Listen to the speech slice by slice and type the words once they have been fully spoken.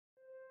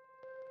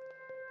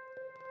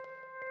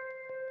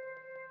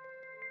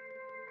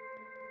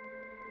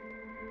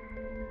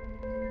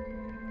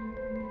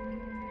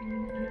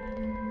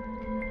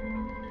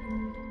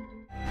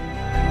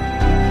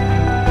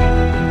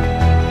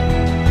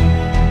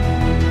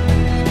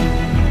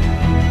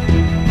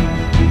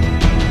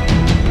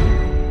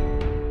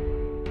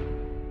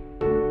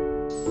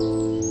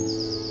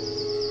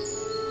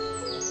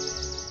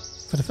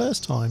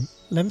first time,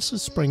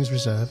 Lemsford Springs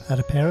Reserve had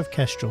a pair of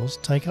kestrels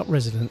take up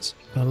residence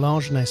in a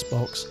large nest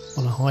box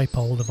on a high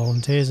pole the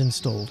volunteers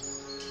installed.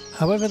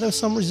 However, there was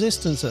some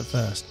resistance at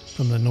first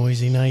from the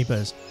noisy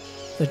neighbours,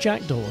 the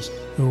jackdaws,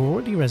 who were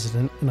already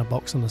resident in a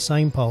box on the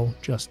same pole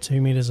just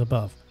 2 metres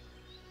above.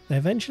 They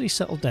eventually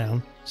settled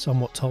down,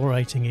 somewhat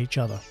tolerating each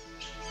other.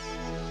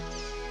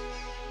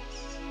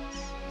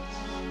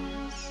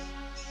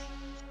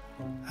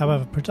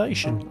 However,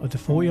 predation of the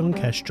 4 young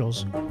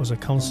kestrels was a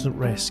constant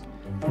risk,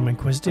 from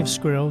inquisitive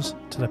squirrels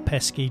to the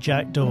pesky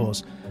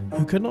jackdaws,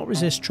 who could not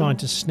resist trying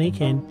to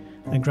sneak in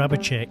and grab a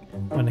chick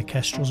when the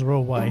kestrels were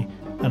away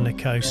and the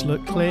coast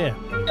looked clear.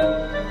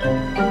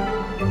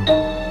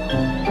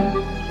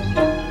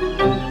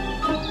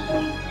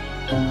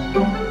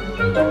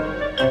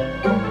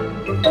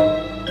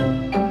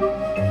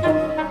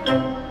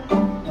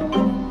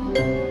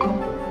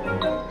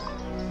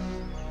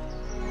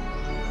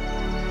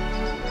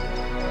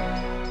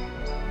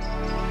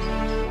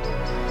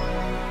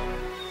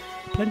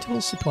 A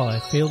plentiful supply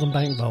of field and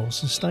bank voles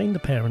sustained the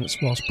parents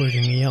whilst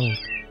brooding the young,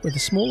 with the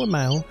smaller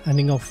male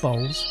handing off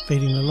voles,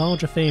 feeding the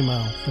larger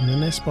female from the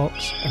nest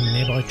box and the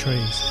nearby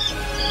trees.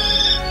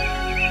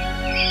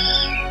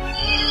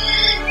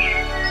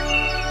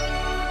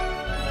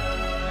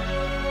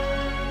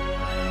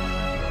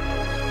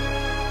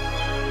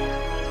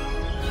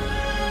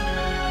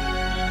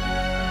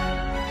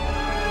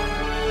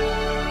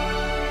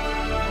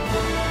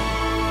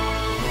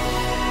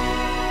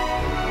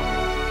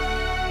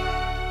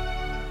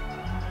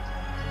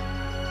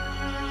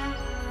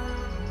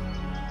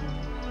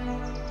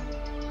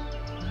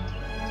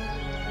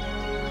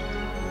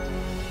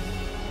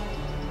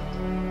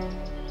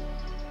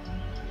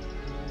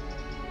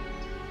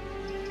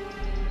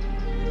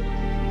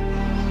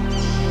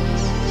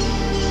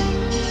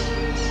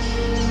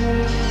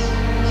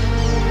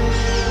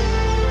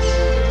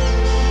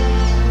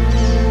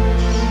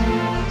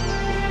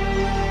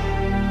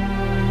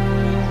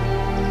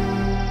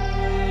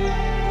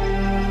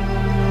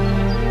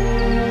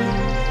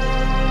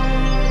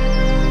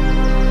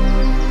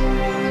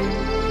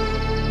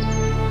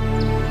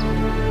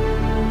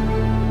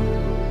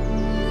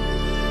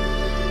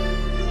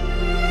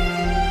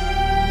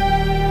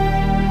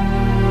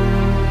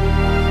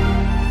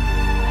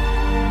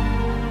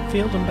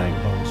 Field and bank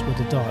voles were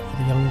the diet for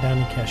the young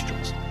downy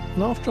kestrels,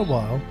 and after a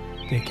while,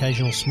 the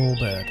occasional small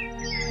bird.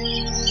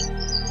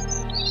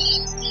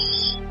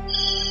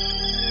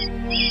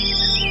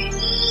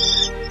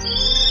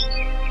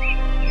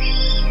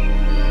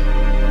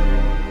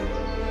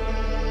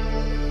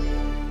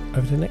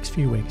 Over the next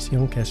few weeks,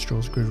 young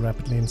kestrels grew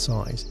rapidly in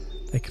size.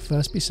 They could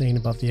first be seen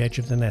above the edge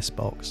of the nest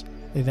box.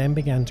 They then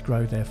began to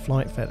grow their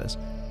flight feathers,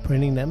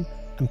 pruning them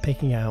and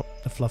picking out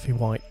the fluffy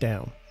white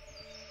down.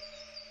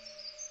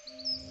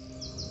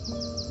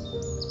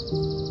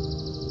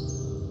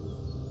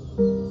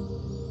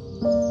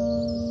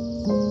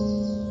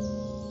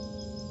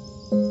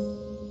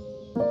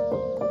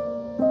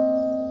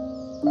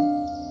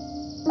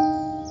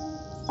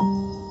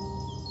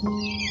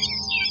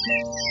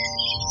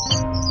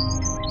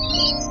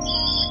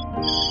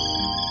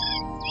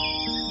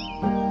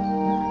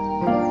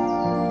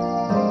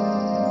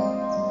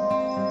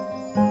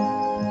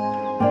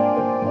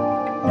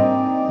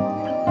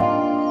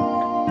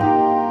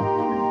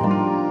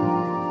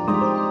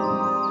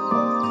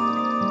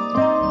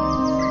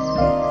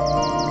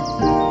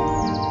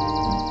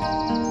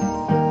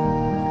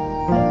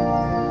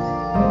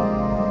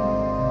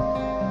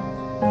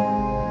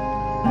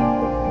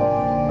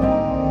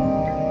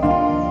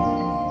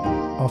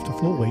 After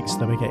 4 weeks,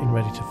 they were getting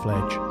ready to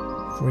fledge,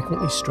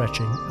 frequently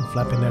stretching and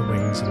flapping their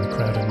wings in the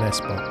crowded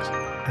nest box,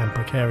 and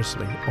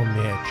precariously on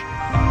the edge.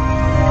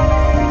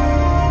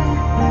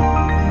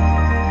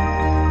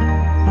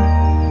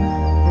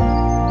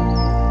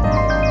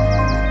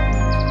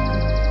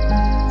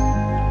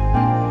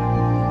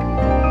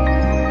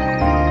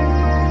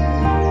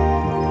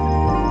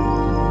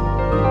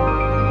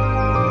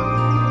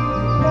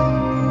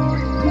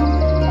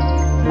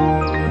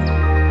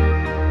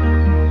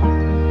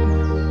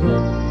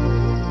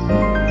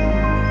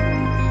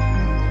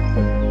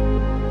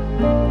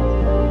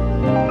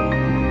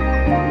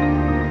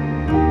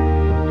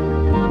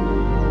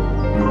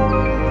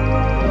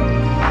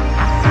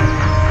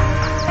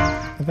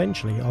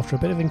 Eventually, after a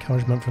bit of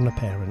encouragement from the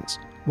parents,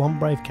 one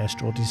brave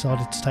kestrel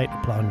decided to take the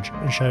plunge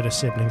and showed her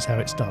siblings how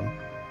it's done,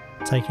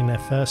 taking their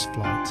first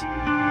flight.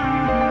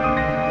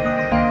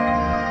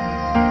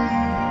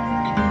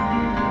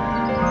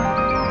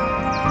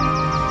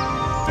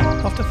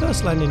 After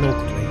first landing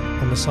awkwardly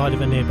on the side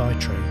of a nearby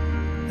tree,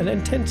 and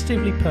then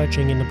tentatively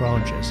perching in the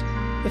branches,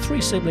 the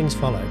 3 siblings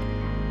followed,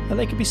 and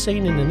they could be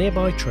seen in the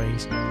nearby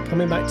trees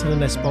coming back to the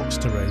nest box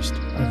to roost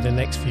over the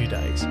next few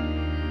days.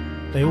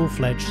 They all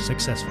fledged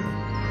successfully.